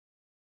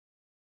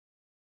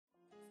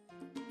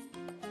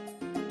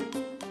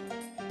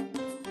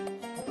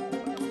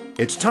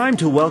It's time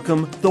to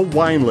welcome the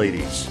Wine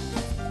Ladies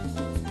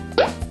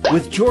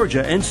with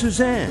Georgia and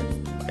Suzanne.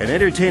 An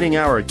entertaining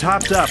hour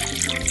topped up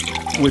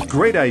with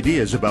great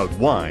ideas about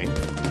wine,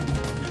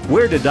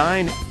 where to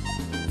dine,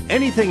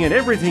 anything and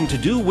everything to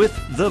do with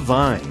the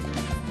vine.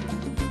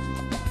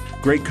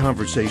 Great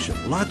conversation,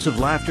 lots of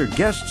laughter,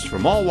 guests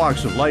from all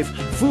walks of life,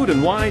 food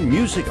and wine,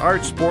 music,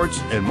 art, sports,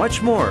 and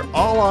much more,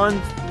 all on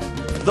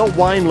the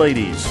Wine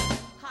Ladies.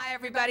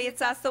 Hi everybody,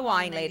 it's us, the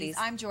Wine Ladies.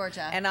 I'm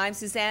Georgia. And I'm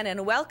Suzanne,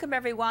 and welcome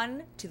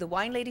everyone to the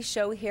Wine Ladies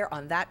Show here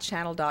on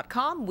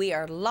thatchannel.com. We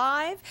are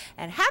live,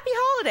 and happy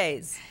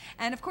holidays.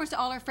 And of course, to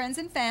all our friends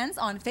and fans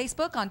on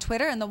Facebook, on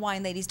Twitter, and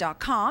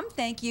thewineladies.com,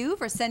 thank you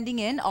for sending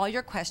in all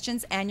your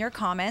questions and your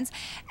comments.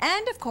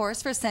 And of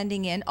course, for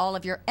sending in all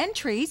of your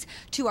entries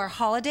to our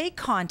holiday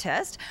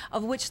contest,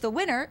 of which the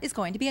winner is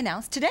going to be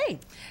announced today.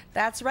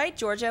 That's right,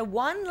 Georgia.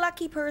 One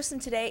lucky person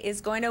today is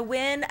going to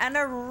win an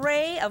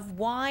array of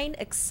wine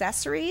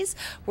accessories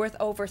worth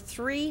over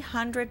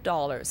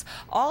 $300.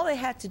 All they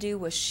had to do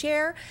was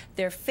share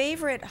their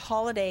favorite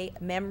holiday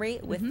memory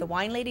with the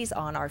Wine Ladies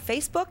on our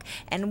Facebook,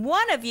 and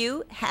one of you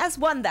has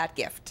won that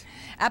gift.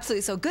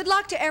 Absolutely. So good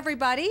luck to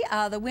everybody.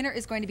 The winner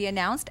is going to be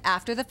announced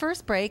after the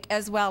first break,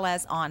 as well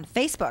as on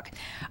Facebook.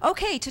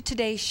 Okay, to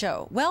today's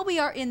show. Well, we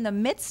are in the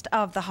midst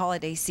of the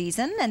holiday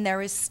season, and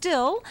there is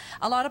still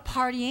a lot of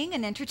partying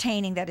and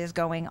entertaining that is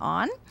going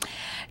on.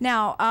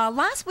 Now,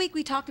 last week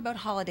we talked about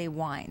holiday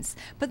wines,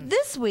 but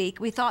this week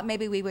we thought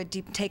maybe we would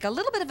take a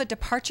little bit of a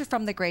departure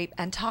from the grape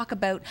and talk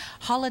about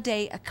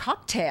holiday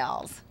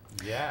cocktails.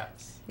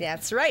 Yes.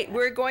 That's right.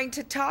 We're going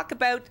to talk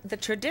about the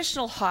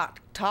traditional hot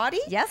toddy,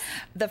 yes,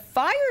 the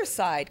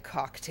fireside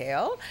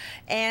cocktail,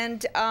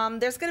 and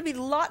there's going to be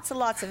lots and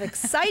lots of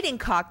exciting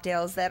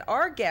cocktails that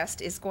our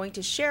guest is going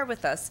to share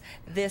with us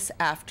this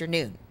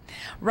afternoon.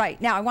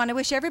 Right. Now, I want to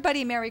wish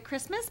everybody a Merry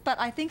Christmas, but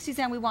I think,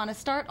 Suzanne, we want to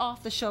start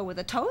off the show with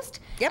a toast,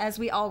 yep, as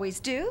we always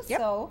do. Yep.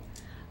 So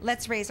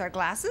let's raise our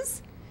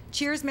glasses.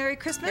 Cheers, Merry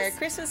Christmas. Merry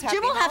Christmas, happy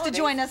Jim will have holidays. to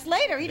join us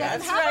later. He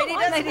doesn't have right, he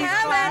doesn't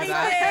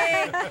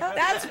have anything.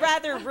 That's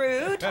rather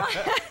rude.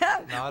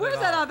 Where's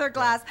that other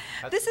glass?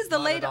 This is the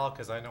not late. At all,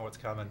 because I know what's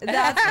coming.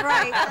 That's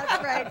right.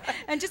 That's right.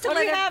 And just what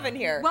do we have in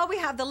here? Well, we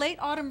have the late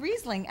autumn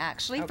Riesling,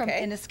 actually, from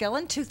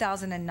Inniskillen,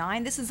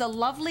 2009. This is a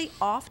lovely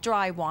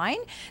off-dry wine.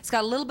 It's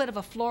got a little bit of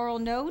a floral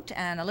note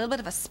and a little bit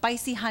of a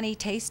spicy honey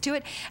taste to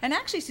it. And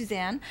actually,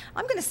 Suzanne,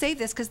 I'm going to save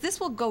this because this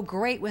will go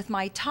great with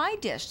my Thai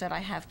dish that I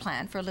have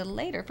planned for a little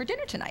later for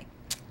dinner tonight.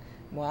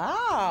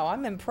 Wow,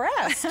 I'm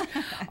impressed.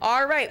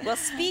 All right. Well,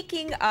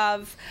 speaking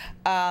of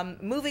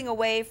moving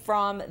away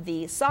from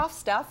the soft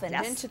stuff and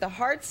into the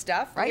hard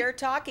stuff, we are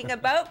talking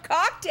about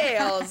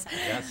cocktails.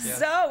 Yes.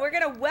 So we're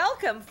going to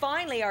welcome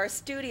finally our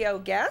studio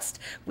guest.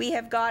 We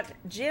have got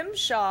Jim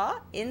Shaw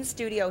in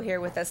studio here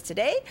with us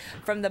today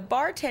from the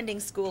Bartending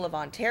School of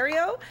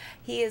Ontario.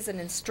 He is an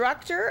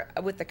instructor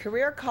with the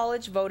Career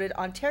College, voted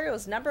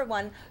Ontario's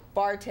 #1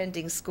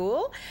 bartending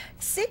school.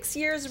 6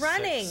 years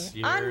running. 6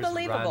 years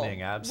Unbelievable.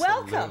 running,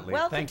 absolutely.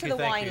 Welcome to the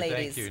Wine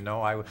Ladies. Thank you.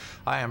 No,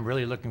 I am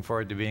really looking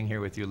forward to being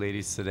here with you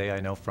ladies today. I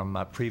know from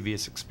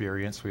previous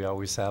experience we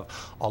always have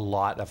a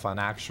lot of fun.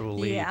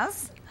 Actually,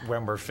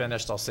 when we're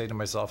finished, I'll say to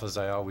myself, as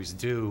I always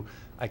do,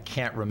 I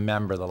can't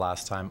remember the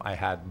last time I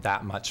had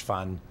that much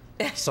fun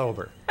sober.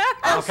 Sober.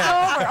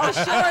 Oh,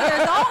 sure.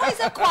 There's always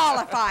a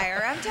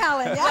qualifier, I'm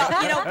telling you.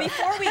 Well, you know,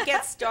 before we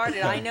get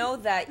started, I know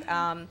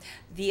that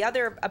the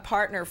other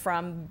partner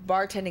from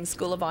Bartending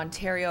School of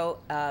Ontario,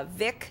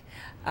 Vic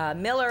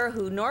Miller,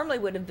 who normally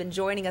would have been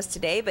joining us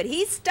today, but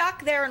he's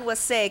stuck there in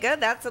Wasaga.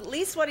 That's at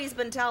least what he's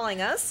been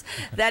telling us,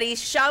 that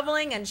he's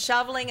shoveling and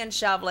shoveling and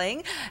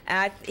shoveling.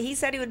 He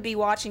said he would be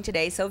watching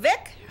today. So,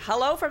 Vic,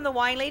 hello from the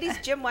Wine Ladies.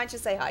 Jim, why don't you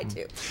say hi,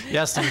 too?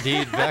 Yes,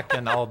 indeed, Vic.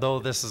 And although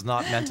this is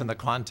not meant in the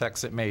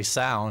context it may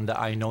sound,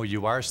 I know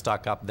you are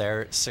stuck up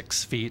there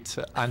 6 feet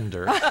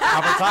under. Now,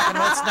 we're talking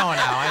about snow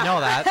now. I know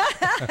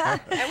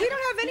that. And we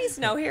don't have any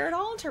snow here at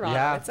all in Toronto.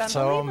 Yeah, it's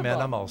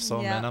unbelievable.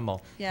 so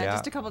minimal. Yeah,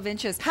 just a couple of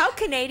inches. How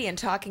Canadian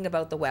talking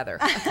about the weather.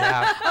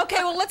 Yeah. Okay,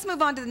 well, let's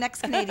move on to the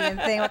next Canadian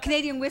thing.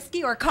 Canadian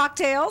whiskey or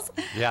cocktails?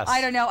 Yes.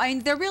 I don't know. I mean,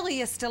 there really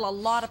is still a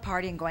lot of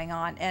partying going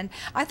on, and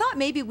I thought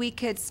maybe we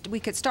could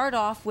start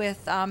off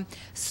with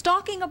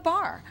stocking a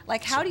bar.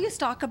 Like, how do you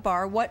stock a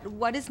bar?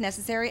 What is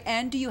necessary,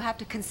 and do you have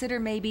to consider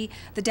maybe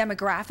the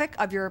demographic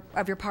of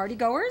your party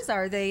goers?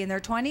 Are they in their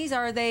 20s?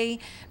 Are they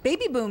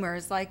baby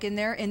boomers, like in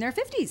their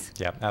 50s?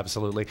 Yeah,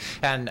 absolutely.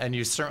 And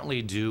you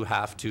certainly do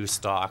have to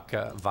stock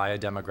via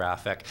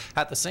demographic.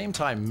 At the same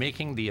time,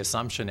 making the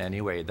assumption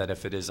anyway that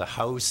if it is a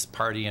house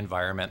party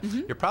environment,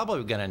 you're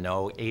probably going to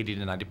know 80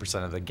 to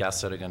 90% of the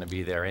guests that are going to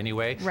be there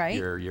anyway. Right.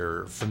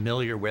 You're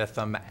familiar with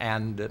them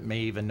and may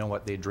even know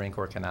what they drink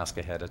or can ask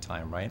ahead of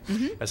time, right?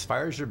 As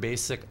far as your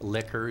basic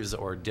liquors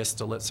or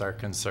distillates are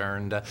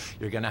concerned,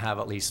 you're going to have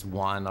at least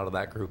one out of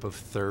that group of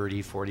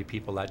 30, 40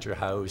 people at your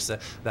house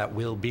that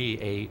will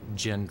be a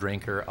gin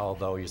drinker,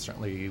 although you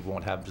certainly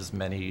won't have as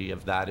many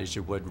of that as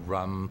you would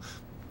rum,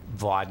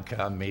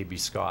 vodka, maybe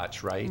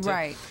scotch, right?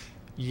 Right.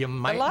 You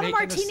might a lot of make an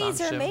martinis are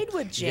assumption. made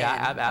with gin.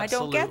 Yeah,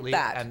 absolutely. I don't get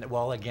that. And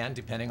well, again,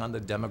 depending on the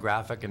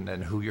demographic and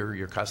who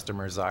your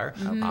customers are,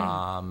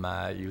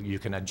 you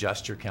can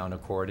adjust your count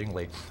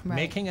accordingly. Right.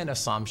 Making an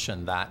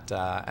assumption that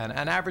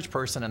an average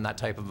person in that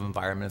type of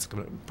environment is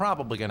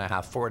probably going to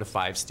have 4 to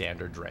 5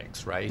 standard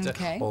drinks, right?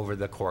 Okay. Over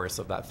the course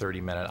of that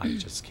 30-minute. I'm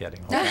just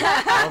kidding. Okay.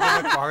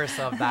 Over the course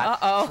of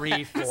that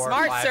 3, 4,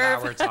 Smart 5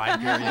 serve. hour time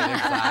period.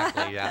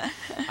 Exactly. Yeah.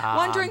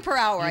 One drink per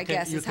hour, you I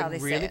guess, is how they You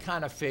say can really it.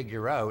 kind of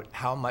figure out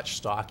how much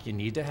stock you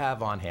need to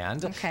have on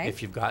hand. Okay.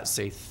 If you've got,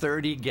 say,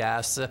 30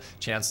 guests,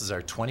 chances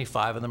are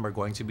 25 of them are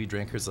going to be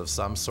drinkers of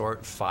some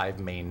sort, 5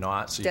 may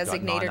not. So you've got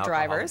Designated non-alcoholic-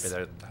 drivers.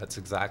 That's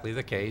exactly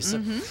the case.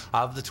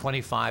 Of the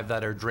 25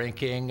 that are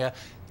drinking,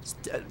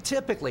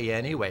 typically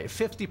anyway,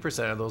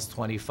 50% of those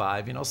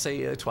 25,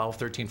 say 12,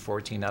 13,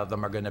 14 of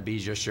them are going to be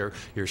just your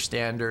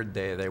standard.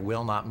 They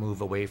will not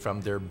move away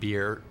from their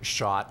beer,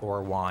 shot,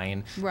 or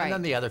wine. Right. And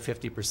then the other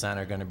 50%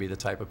 are going to be the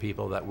type of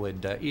people that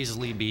would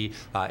easily be,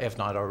 if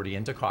not already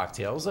into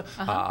cocktails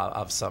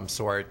of some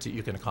sort,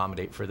 you can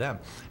accommodate for them.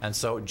 And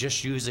so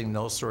just using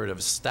those sort of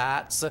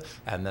stats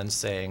and then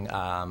saying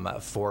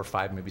 4,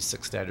 5, maybe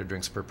 6 standard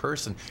drinks per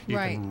person, you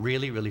Right. can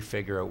really, really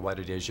figure out what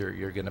it is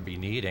you're going to be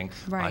needing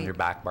Right. on your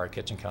back bar,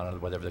 kitchen counter,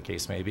 whatever the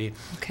case may be.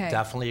 Okay.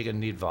 Definitely you're going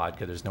to need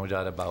vodka. There's no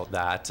doubt about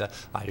that.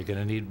 You're going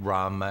to need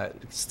rum.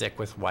 Stick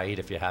with white.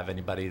 If you have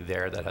anybody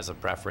there that has a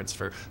preference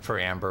for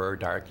amber or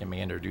dark, you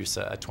may introduce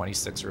a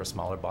 26 or a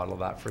smaller bottle of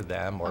that for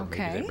them, or Okay.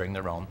 maybe they bring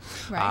their own.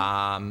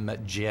 Right.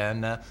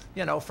 Gin,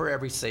 for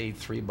every, say,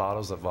 3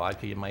 bottles of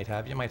vodka you might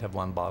have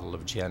 1 bottle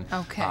of gin.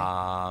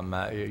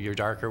 Okay. Your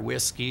darker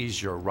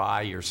whiskeys, your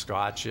rye, your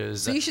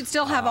scotches. So you should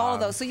still have all of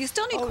those. So you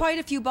still need quite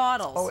a few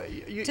bottles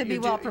to be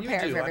well you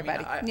prepared do. for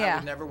everybody. I Yeah.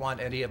 would never want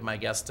any of my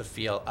guests to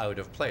feel out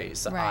of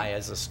place. Right. I,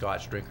 as a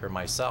Scotch drinker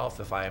myself,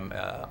 if I'm,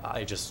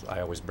 I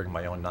always bring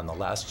my own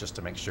nonetheless, just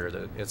to make sure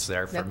that it's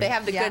there for That me. they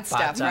have the Yeah. good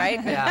stuff, But, right?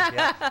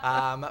 yeah.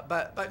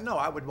 But no,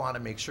 I would want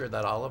to make sure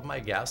that all of my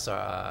guests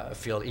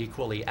feel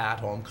equally at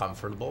home,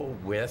 comfortable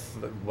with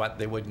what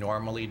they would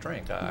normally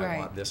drink. I Right.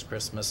 want this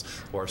Christmas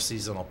or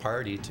seasonal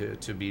party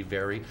to be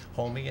very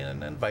homey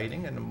and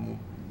inviting and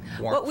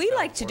What we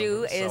like to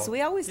do them. is So,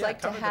 we always yeah,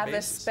 like to cover the have a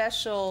bases.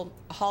 special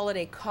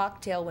holiday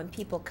cocktail when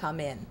people come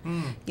in.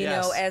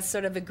 yes. As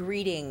sort of a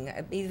greeting,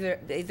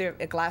 either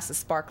a glass of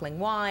sparkling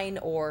wine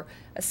or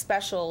a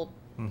special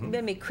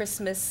maybe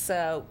Christmas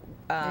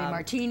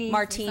martini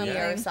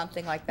or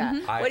something like that.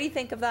 What do you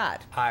think of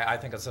that? I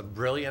think it's a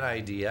brilliant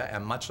idea,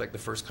 and much like the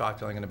first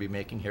cocktail I'm going to be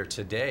making here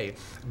today,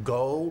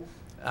 go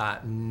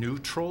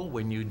neutral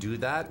when you do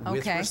that,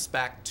 with Okay.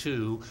 respect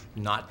to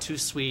not too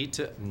sweet,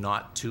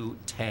 not too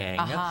tang,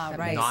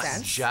 right. not Makes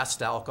sense.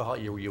 just alcohol.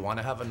 You want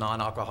to have a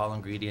non-alcohol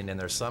ingredient in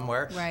there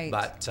somewhere, Right.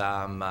 But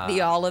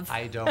The olive.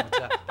 I don't.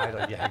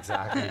 Yeah,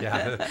 exactly.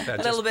 Yeah, A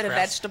little bit of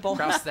vegetable.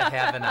 Cross the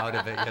heaven out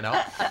of it,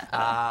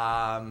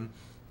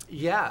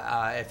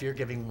 if you're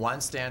giving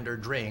one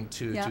standard drink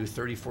to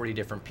 30, 40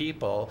 different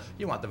people,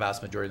 you want the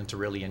vast majority of them to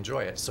really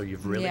enjoy it. So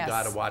you've really Yes.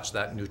 got to watch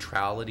that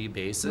neutrality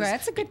basis. Right,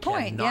 that's a good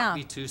point, It cannot yeah.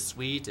 be too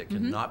sweet. It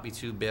cannot be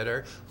too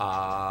bitter.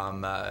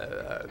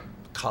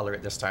 Color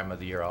at this time of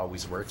the year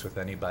always works with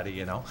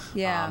anybody,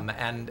 Yeah.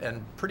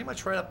 And pretty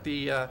much right up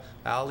the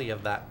alley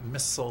of that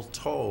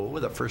mistletoe,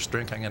 the first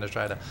drink I'm going to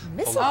try to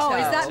pull Oh, out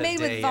is that today made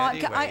with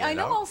vodka? anyway, I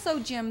know also,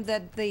 Jim,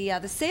 that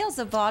the sales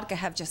of vodka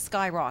have just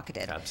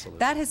skyrocketed. Absolutely.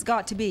 That has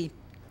got to be,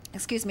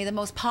 the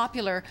most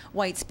popular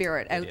white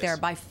spirit out there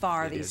by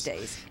far It these is.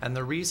 days. And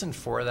the reason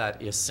for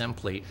that is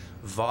simply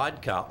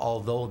vodka,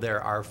 although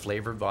there are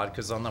flavored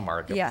vodkas on the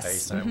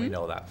marketplace, and we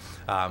know that,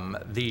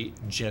 the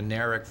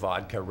generic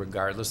vodka,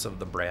 regardless of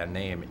the brand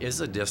name, is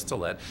a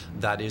distillate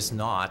that is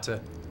not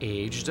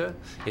aged,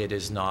 it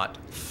is not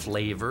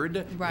flavored,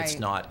 it's Right.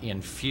 not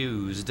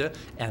infused,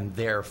 and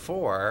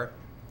therefore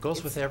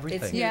goes with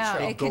everything. Yeah,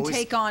 it can goes-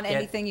 take on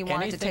anything you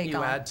want it to anything take you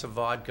on. add to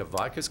vodka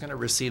is going to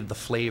receive the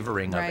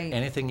flavoring of Right. it.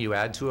 Anything you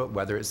add to it,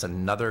 whether it's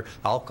another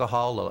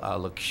alcohol, a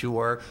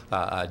liqueur,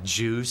 a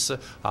juice,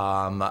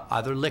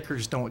 other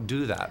liquors don't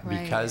do that,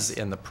 Right. because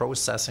in the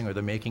processing or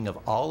the making of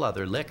all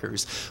other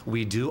liquors,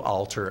 we do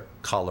alter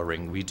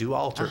coloring, we do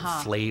alter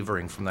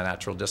flavoring from the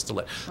natural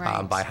distillate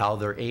Right. by how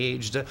they're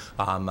aged.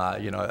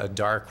 A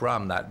dark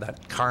rum,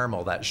 that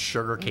caramel, that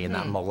sugar cane,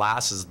 that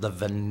molasses, the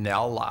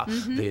vanilla,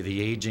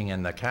 the aging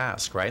in the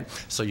cask, right?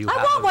 So you I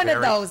have want a one of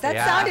very- those. That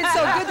Yeah. sounded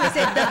so good. They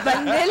said the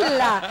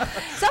vanilla.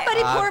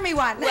 Somebody pour me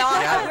one.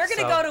 Well, Yeah, we're going to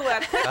so go to a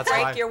quick that's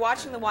break. why- You're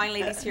watching the Wine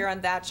Ladies here on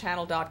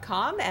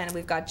thatchannel.com, and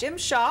we've got Jim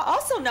Shaw,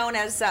 also known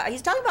as,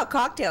 he's talking about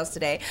cocktails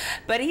today,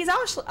 but he's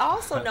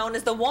also known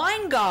as the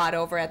wine god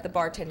over at the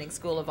Bartending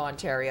School of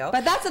Ontario.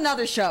 But that's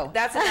another show.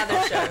 That's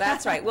another show.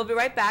 That's right. We'll be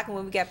right back, and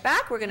when we get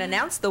back, we're going to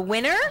announce the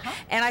winner,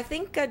 and I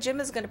think Jim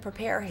is going to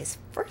prepare his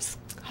first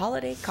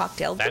holiday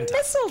cocktail, the Fantastic.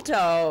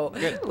 mistletoe.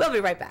 We'll be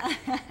right back.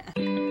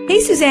 Hey,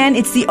 Suzanne,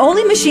 it's the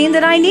only machine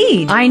that I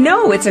need. I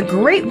know, it's a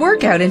great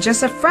workout in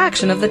just a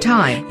fraction of the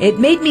time. It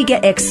made me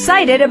get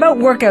excited about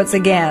workouts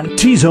again.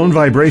 T-Zone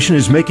Vibration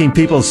is making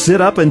people sit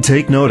up and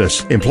take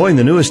notice. Employing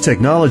the newest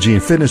technology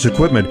and fitness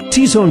equipment,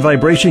 T-Zone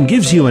Vibration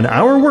gives you an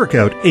hour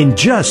workout in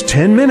just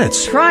 10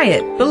 minutes. Try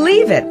it.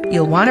 Believe it.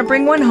 You'll want to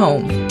bring one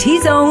home.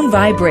 T-Zone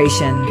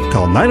Vibration.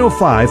 Call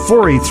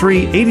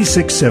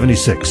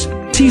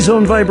 905-483-8676.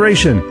 T-Zone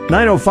Vibration,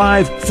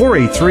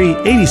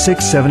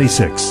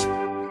 905-483-8676.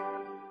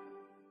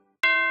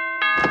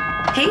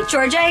 Hey,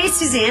 Georgia. Hey,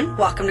 Suzanne.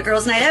 Welcome to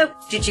Girls' Night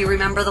Out. Did you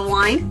remember the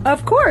wine?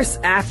 Of course.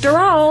 After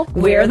all,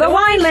 we're the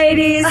wine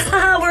ladies.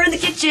 We're in the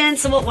kitchen,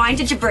 so what wine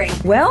did you bring?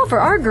 Well, for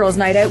our Girls'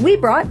 Night Out, we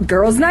brought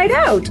Girls' Night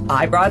Out.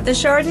 I brought the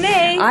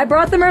Chardonnay. I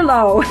brought the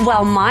Merlot.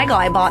 Well, my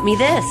guy bought me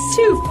this.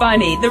 Too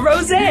funny, the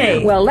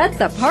Rosé. Well, let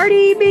the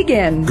party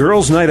begin.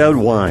 Girls' Night Out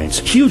wines.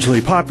 Hugely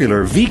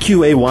popular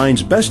VQA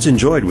wines best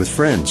enjoyed with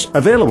friends.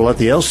 Available at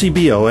the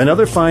LCBO and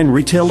other fine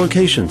retail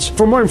locations.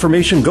 For more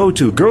information, go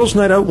to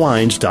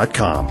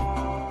girlsnightoutwines.com.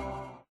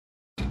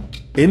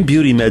 In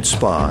Beauty Med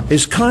Spa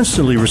is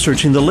constantly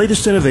researching the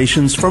latest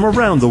innovations from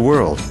around the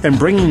world and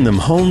bringing them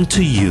home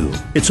to you.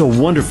 It's a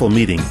wonderful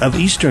meeting of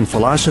Eastern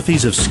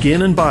philosophies of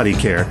skin and body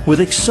care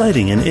with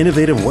exciting and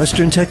innovative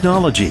Western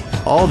technology.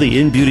 All the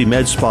In Beauty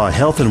Med Spa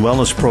health and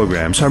wellness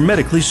programs are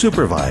medically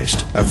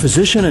supervised. A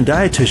physician and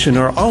dietitian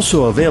are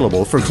also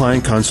available for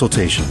client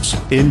consultations.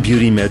 In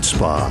Beauty Med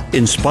Spa.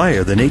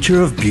 Inspire the nature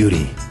of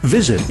beauty.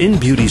 Visit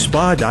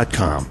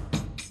inbeautyspa.com.